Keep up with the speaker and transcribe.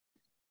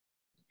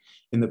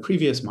In the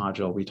previous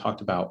module, we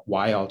talked about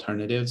why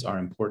alternatives are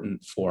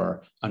important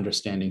for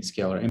understanding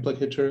scalar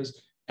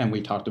implicatures, and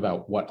we talked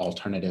about what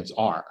alternatives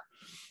are.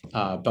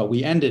 But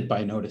we ended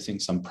by noticing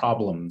some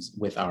problems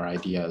with our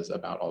ideas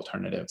about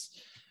alternatives.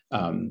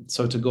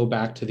 So to go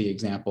back to the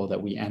example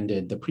that we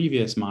ended the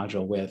previous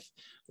module with,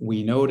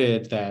 we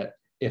noted that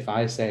if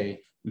I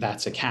say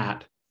that's a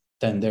cat,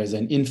 then there's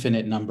an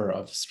infinite number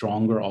of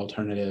stronger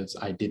alternatives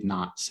I did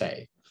not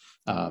say.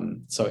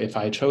 So if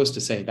I chose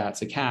to say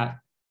that's a cat,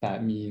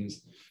 that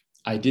means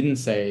I didn't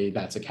say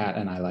that's a cat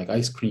and I like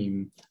ice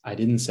cream. I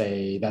didn't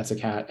say that's a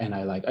cat and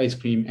I like ice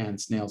cream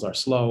and snails are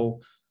slow.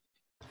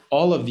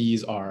 All of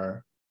these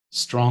are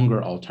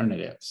stronger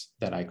alternatives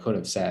that I could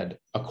have said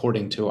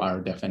according to our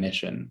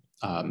definition,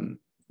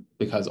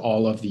 because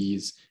all of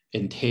these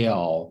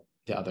entail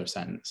the other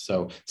sentence.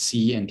 So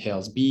C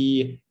entails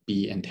B,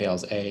 B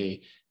entails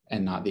A,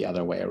 and not the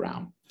other way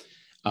around.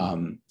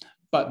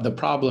 But the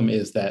problem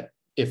is that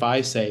if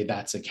I say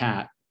that's a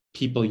cat,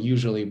 people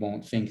usually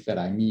won't think that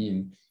I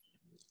mean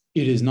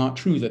it is not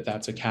true that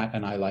that's a cat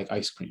and I like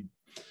ice cream.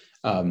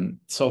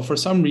 So for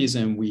some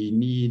reason, we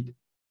need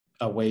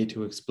a way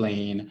to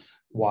explain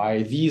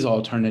why these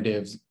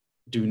alternatives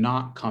do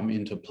not come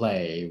into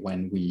play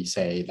when we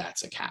say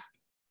that's a cat.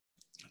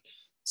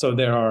 So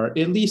there are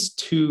at least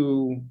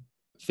two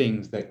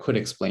things that could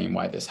explain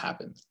why this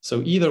happens.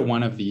 So either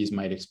one of these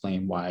might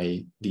explain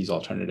why these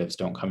alternatives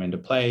don't come into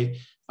play,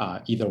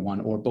 either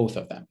one or both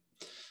of them.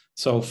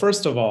 So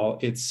first of all,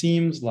 it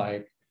seems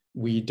like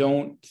we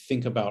don't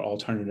think about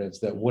alternatives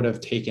that would have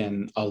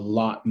taken a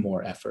lot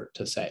more effort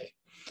to say.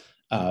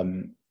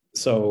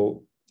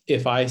 So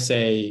if I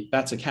say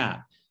that's a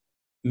cat,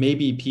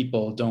 maybe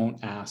people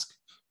don't ask,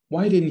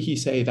 why didn't he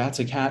say that's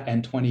a cat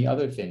and 20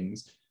 other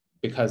things?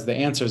 Because the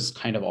answer is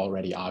kind of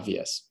already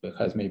obvious,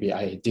 because maybe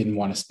I didn't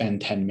want to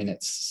spend 10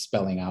 minutes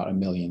spelling out a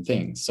million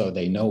things. So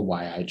they know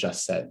why I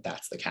just said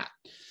that's the cat.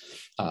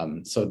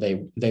 So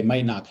they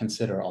might not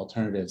consider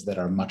alternatives that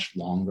are much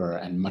longer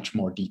and much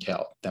more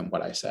detailed than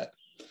what I said.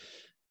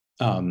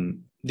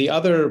 The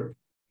other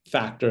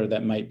factor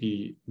that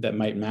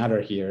might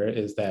matter here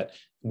is that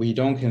we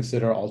don't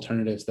consider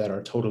alternatives that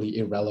are totally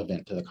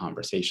irrelevant to the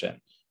conversation,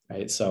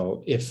 right?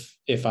 So if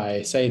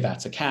I say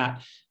that's a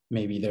cat,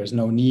 maybe there's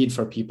no need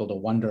for people to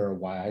wonder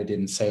why I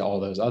didn't say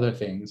all those other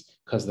things,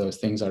 because those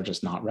things are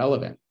just not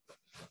relevant.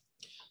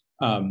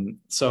 Bart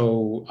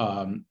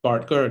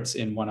Gertz,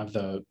 in one of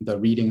the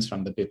readings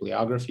from the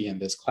bibliography in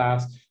this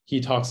class,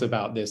 he talks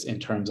about this in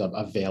terms of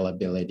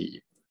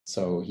availability.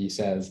 So he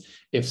says,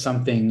 if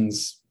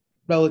something's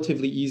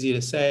relatively easy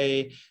to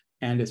say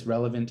and it's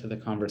relevant to the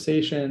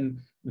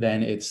conversation,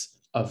 then it's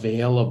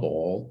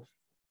available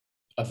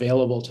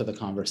to the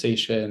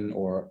conversation,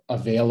 or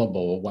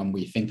available when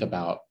we think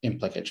about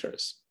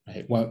implicatures,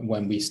 right?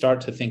 When we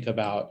start to think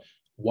about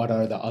what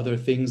are the other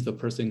things the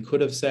person could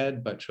have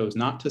said but chose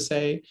not to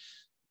say,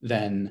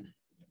 then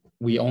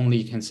we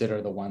only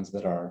consider the ones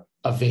that are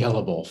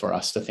available for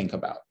us to think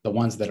about, the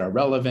ones that are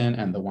relevant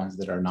and the ones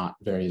that are not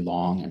very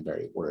long and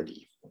very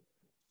wordy.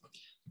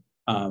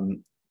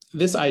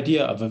 This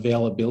idea of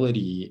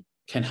availability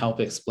can help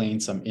explain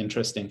some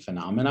interesting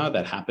phenomena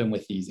that happen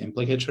with these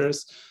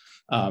implicatures.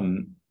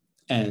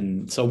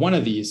 And so one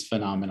of these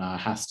phenomena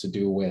has to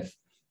do with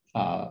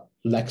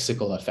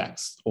lexical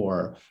effects,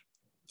 or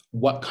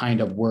what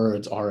kind of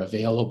words are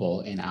available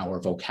in our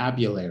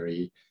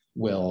vocabulary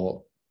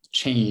will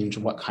change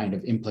what kind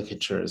of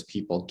implicatures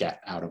people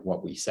get out of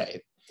what we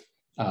say.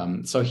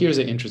 So here's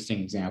an interesting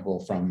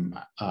example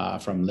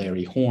from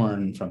Larry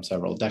Horn from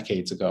several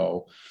decades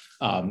ago.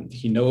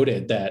 He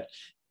noted that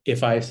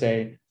if I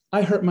say,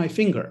 I hurt my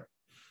finger,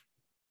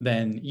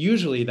 then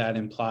usually that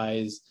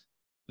implies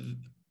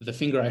the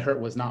finger I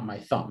hurt was not my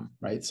thumb,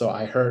 right? So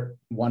I hurt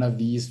one of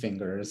these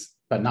fingers,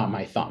 but not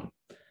my thumb.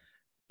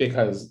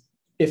 Because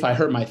if I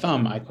hurt my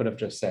thumb, I could have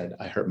just said,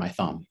 I hurt my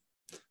thumb.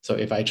 So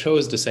if I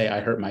chose to say I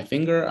hurt my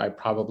finger, I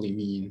probably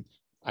mean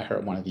I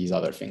hurt one of these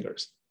other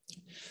fingers.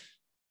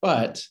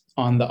 But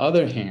on the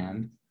other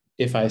hand,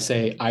 if I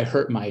say I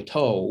hurt my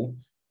toe,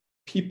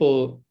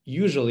 people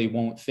usually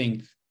won't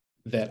think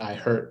that I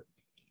hurt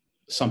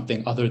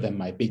something other than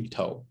my big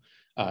toe.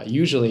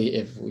 Usually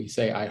if we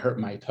say I hurt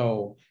my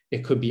toe,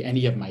 it could be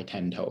any of my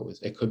 10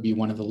 toes. It could be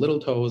one of the little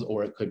toes,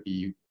 or it could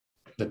be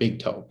the big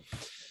toe.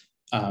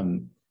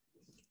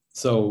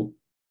 So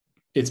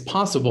it's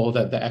possible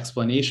that the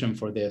explanation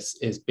for this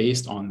is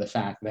based on the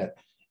fact that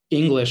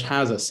English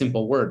has a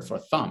simple word for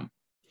thumb,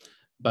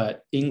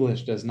 but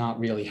English does not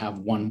really have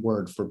one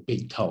word for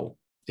big toe.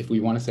 If we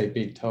want to say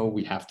big toe,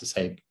 we have to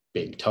say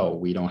big toe.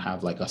 We don't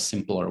have like a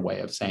simpler way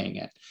of saying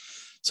it.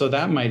 So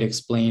that might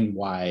explain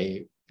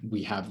why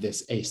we have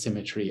this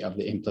asymmetry of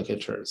the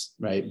implicatures,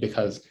 right?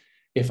 Because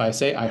if I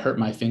say I hurt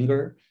my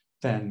finger,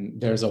 then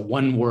there's a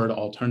one-word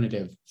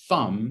alternative,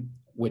 thumb,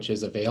 which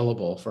is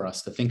available for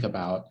us to think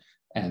about.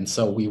 And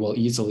so we will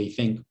easily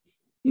think,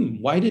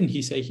 why didn't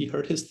he say he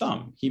hurt his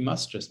thumb? He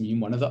must just mean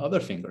one of the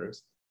other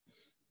fingers.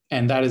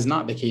 And that is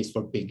not the case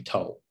for big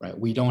toe, right?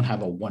 We don't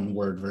have a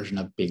one-word version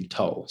of big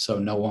toe. So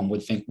no one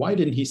would think, why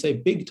didn't he say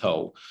big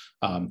toe?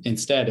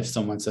 Instead, if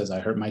someone says, I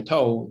hurt my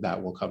toe,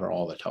 that will cover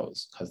all the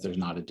toes because there's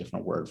not a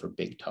different word for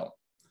big toe.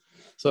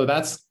 So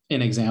that's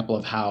an example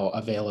of how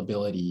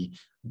availability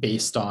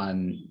based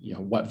on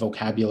what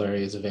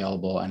vocabulary is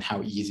available and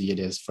how easy it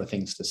is for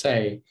things to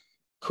say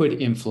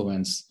could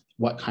influence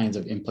what kinds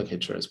of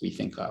implicatures we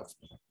think of.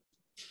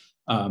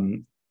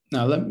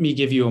 Now, let me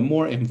give you a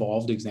more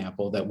involved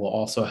example that will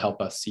also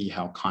help us see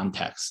how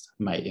context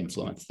might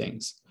influence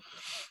things.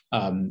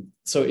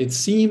 So it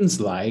seems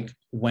like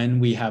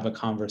when we have a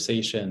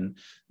conversation,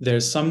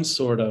 there's some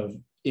sort of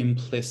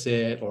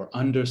implicit or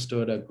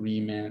understood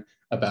agreement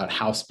about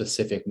how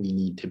specific we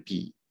need to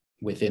be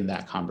within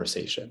that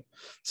conversation.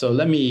 So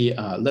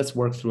let's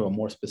work through a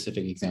more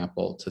specific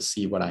example to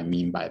see what I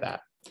mean by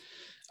that.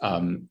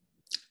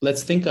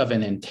 Let's think of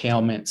an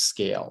entailment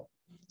scale.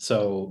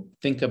 So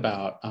think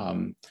about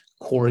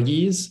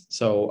corgis.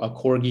 So a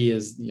corgi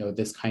is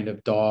this kind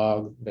of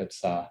dog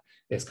that's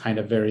is kind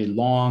of very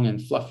long and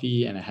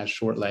fluffy, and it has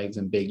short legs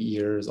and big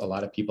ears. A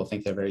lot of people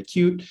think they're very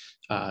cute.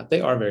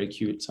 They are very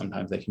cute.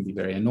 Sometimes they can be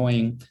very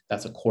annoying.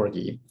 That's a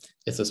corgi.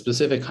 It's a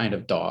specific kind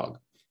of dog.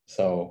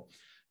 So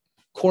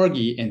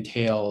corgi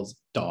entails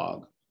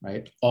dog,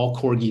 right? All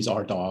corgis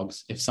are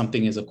dogs. If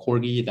something is a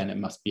corgi, then it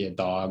must be a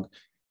dog,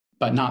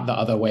 but not the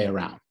other way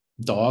around.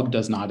 Dog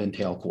does not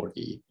entail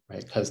corgi,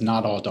 right? Because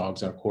not all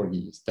dogs are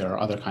corgis. There are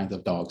other kinds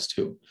of dogs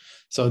too.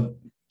 So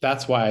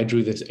that's why I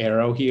drew this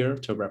arrow here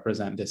to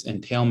represent this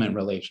entailment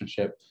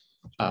relationship.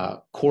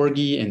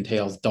 Corgi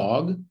entails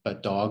dog,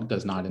 but dog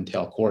does not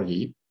entail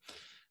corgi.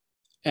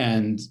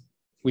 And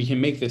we can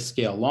make this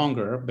scale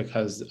longer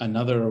because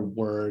another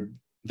word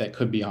that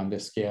could be on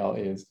this scale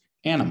is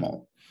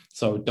animal.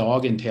 So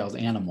dog entails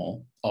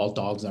animal. All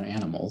dogs are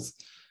animals,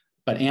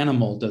 but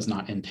animal does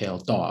not entail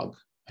dog.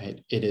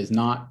 Right? It is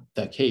not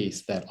the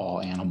case that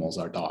all animals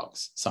are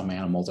dogs. Some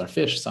animals are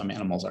fish, some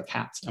animals are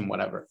cats, and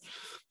whatever.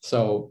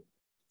 So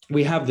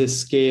we have this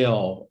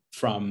scale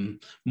from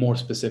more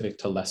specific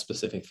to less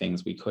specific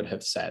things we could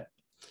have said.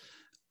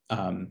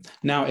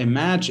 Now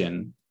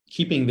imagine,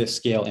 keeping this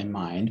scale in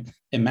mind,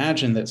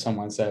 imagine that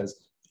someone says,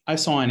 I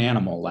saw an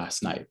animal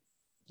last night.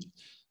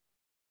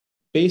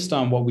 Based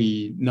on what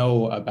we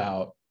know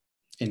about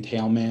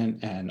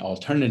entailment and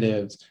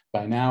alternatives,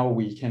 by now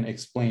we can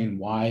explain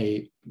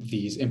why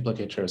these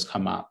implicatures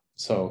come up.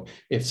 So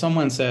if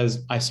someone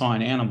says, I saw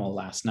an animal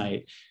last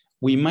night,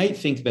 we might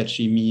think that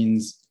she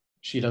means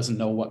she doesn't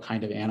know what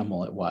kind of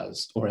animal it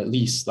was, or at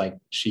least like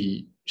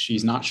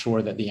she's not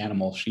sure that the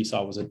animal she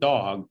saw was a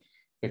dog,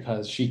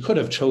 because she could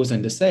have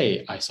chosen to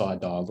say, I saw a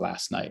dog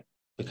last night,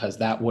 because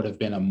that would have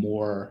been a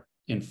more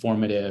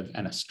informative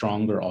and a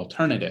stronger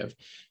alternative,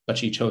 but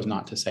she chose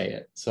not to say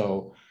it.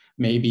 So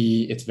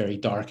maybe it's very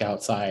dark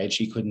outside.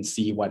 She couldn't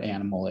see what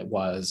animal it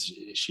was.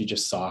 She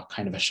just saw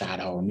kind of a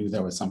shadow and knew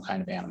there was some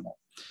kind of animal.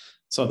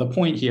 So the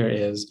point here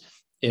is,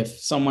 if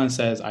someone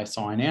says, I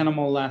saw an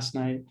animal last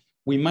night,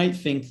 we might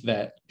think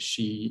that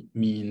she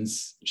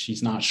means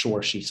she's not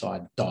sure she saw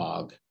a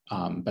dog,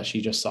 but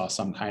she just saw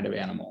some kind of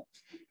animal.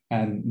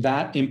 And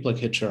that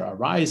implicature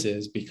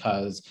arises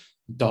because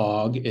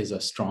dog is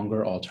a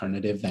stronger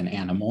alternative than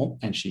animal,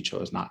 and she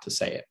chose not to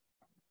say it.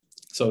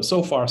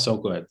 So far, so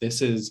good.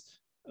 This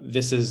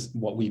is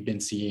what we've been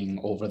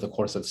seeing over the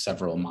course of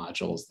several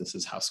modules. This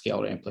is how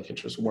scalar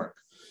implicatures work.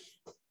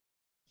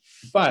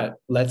 But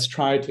let's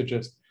try to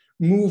just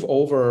move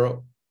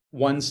over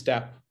one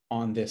step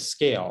on this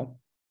scale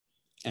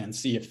and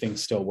see if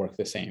things still work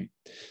the same.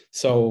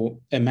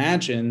 So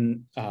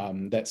imagine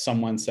that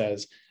someone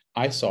says,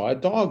 I saw a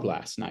dog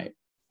last night.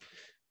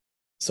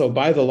 So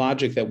by the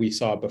logic that we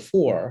saw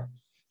before,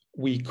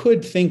 we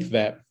could think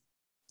that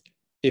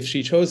if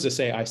she chose to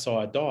say, I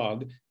saw a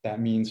dog, that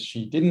means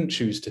she didn't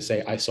choose to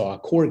say, I saw a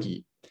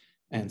corgi.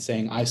 And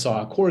saying, I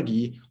saw a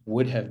corgi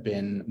would have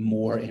been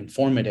more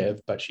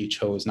informative, but she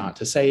chose not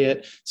to say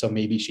it. So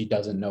maybe she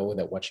doesn't know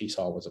that what she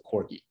saw was a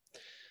corgi.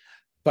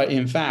 But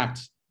in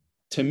fact,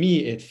 to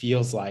me, it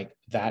feels like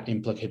that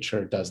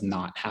implicature does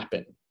not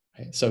happen.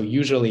 Right? So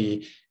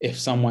usually if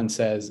someone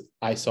says,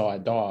 I saw a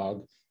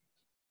dog,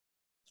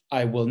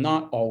 I will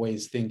not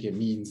always think it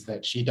means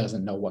that she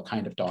doesn't know what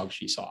kind of dog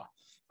she saw.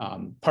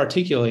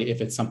 Particularly if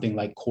it's something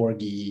like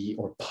corgi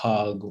or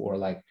pug, or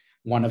like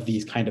one of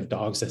these kind of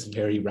dogs that's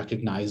very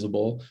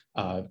recognizable,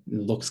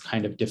 looks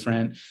kind of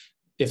different.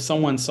 If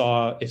someone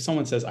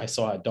says, I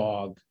saw a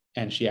dog,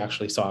 and she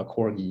actually saw a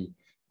corgi,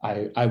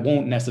 I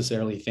won't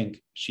necessarily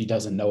think she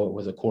doesn't know it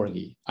was a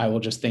corgi. I will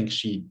just think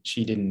she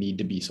didn't need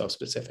to be so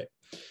specific.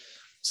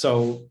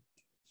 So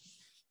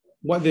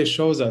what this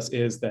shows us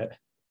is that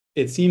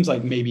it seems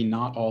like maybe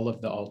not all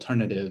of the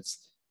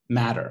alternatives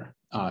matter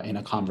in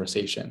a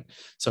conversation.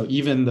 So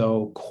even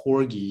though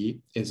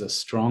corgi is a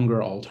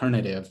stronger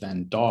alternative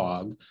than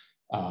dog,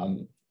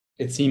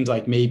 it seems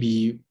like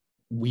maybe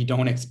we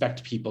don't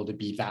expect people to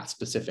be that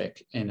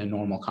specific in a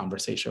normal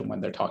conversation when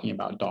they're talking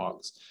about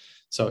dogs.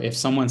 So if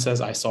someone says,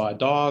 I saw a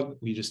dog,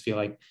 we just feel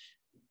like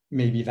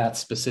maybe that's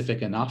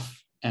specific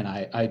enough. And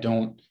I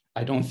don't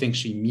I don't think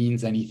she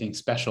means anything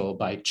special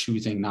by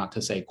choosing not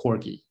to say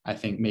corgi. I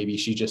think maybe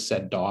she just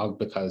said dog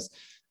because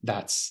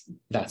that's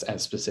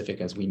as specific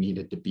as we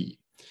needed to be.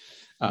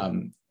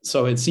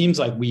 So it seems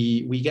like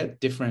we get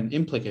different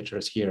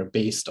implicatures here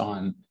based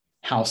on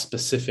how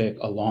specific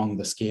along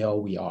the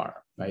scale we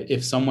are, right?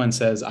 If someone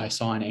says, I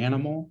saw an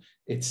animal,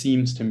 it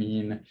seems to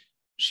mean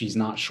she's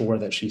not sure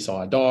that she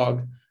saw a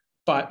dog.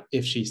 But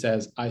if she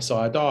says, I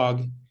saw a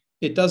dog,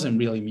 it doesn't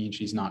really mean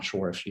she's not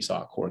sure if she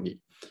saw a corgi,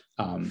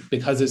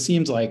 because it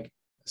seems like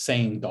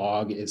saying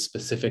dog is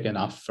specific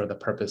enough for the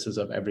purposes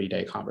of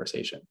everyday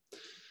conversation.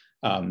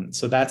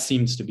 So that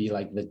seems to be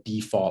like the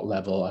default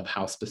level of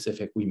how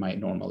specific we might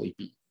normally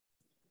be.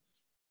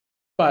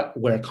 But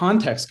where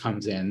context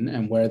comes in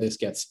and where this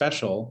gets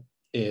special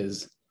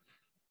is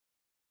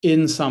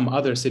in some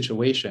other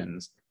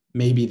situations,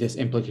 maybe this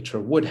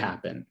implicature would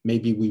happen.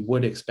 Maybe we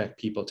would expect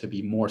people to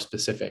be more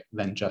specific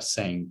than just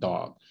saying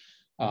dog.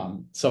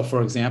 So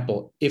for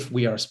example, if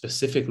we are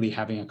specifically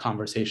having a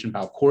conversation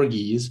about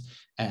corgis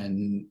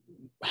and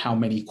how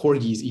many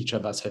corgis each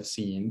of us have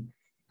seen,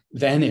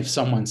 then if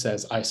someone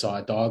says, I saw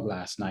a dog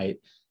last night,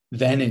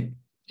 then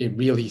it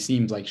really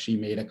seems like she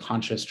made a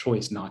conscious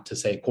choice not to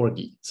say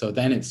corgi. So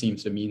then it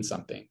seems to mean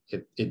something.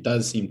 It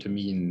does seem to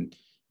mean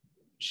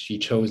she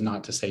chose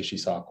not to say she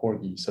saw a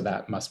corgi. So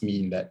that must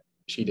mean that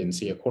she didn't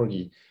see a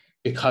corgi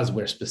because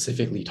we're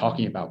specifically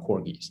talking about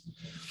corgis.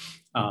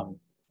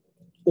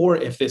 Or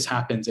if this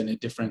happens in a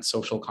different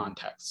social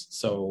context.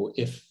 So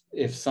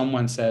if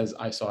someone says,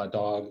 I saw a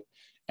dog,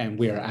 and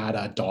we're at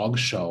a dog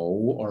show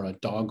or a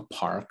dog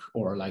park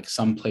or like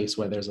some place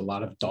where there's a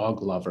lot of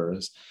dog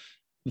lovers,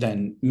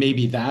 then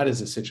maybe that is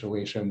a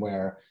situation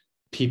where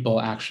people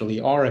actually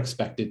are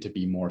expected to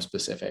be more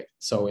specific.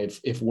 So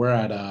if we're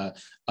at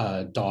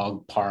a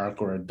dog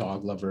park or a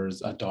dog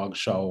lovers, a dog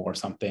show or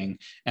something,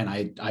 and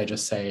I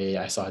just say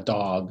I saw a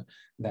dog,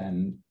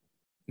 then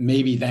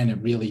maybe then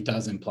it really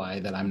does imply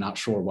that I'm not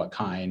sure what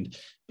kind,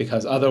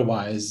 because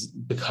otherwise,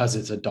 because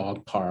it's a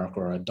dog park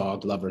or a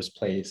dog lover's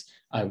place,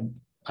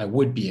 I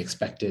would be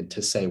expected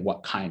to say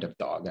what kind of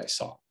dog I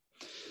saw.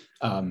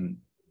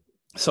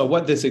 So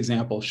what this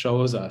example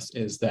shows us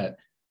is that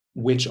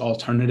which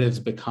alternatives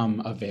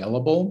become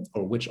available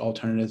or which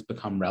alternatives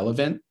become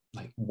relevant,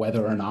 like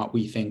whether or not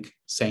we think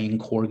saying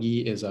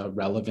corgi is a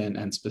relevant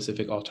and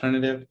specific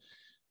alternative,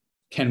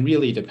 can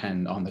really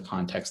depend on the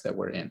context that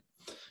we're in.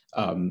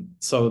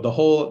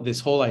 So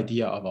this whole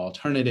idea of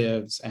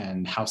alternatives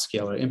and how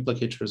scalar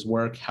implicatures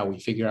work, how we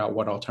figure out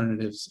what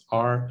alternatives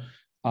are,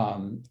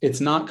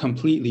 it's not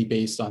completely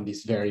based on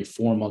these very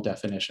formal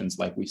definitions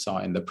like we saw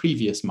in the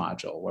previous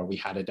module, where we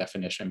had a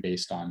definition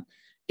based on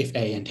if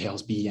A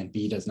entails B and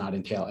B does not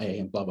entail A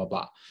and blah, blah,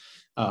 blah.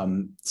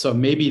 So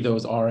maybe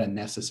those are a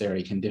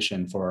necessary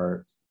condition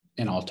for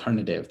an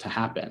alternative to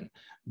happen,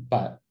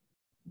 but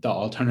the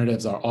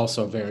alternatives are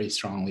also very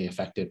strongly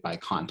affected by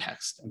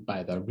context,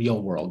 by the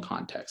real world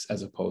context,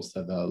 as opposed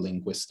to the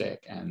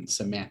linguistic and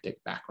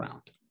semantic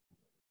background.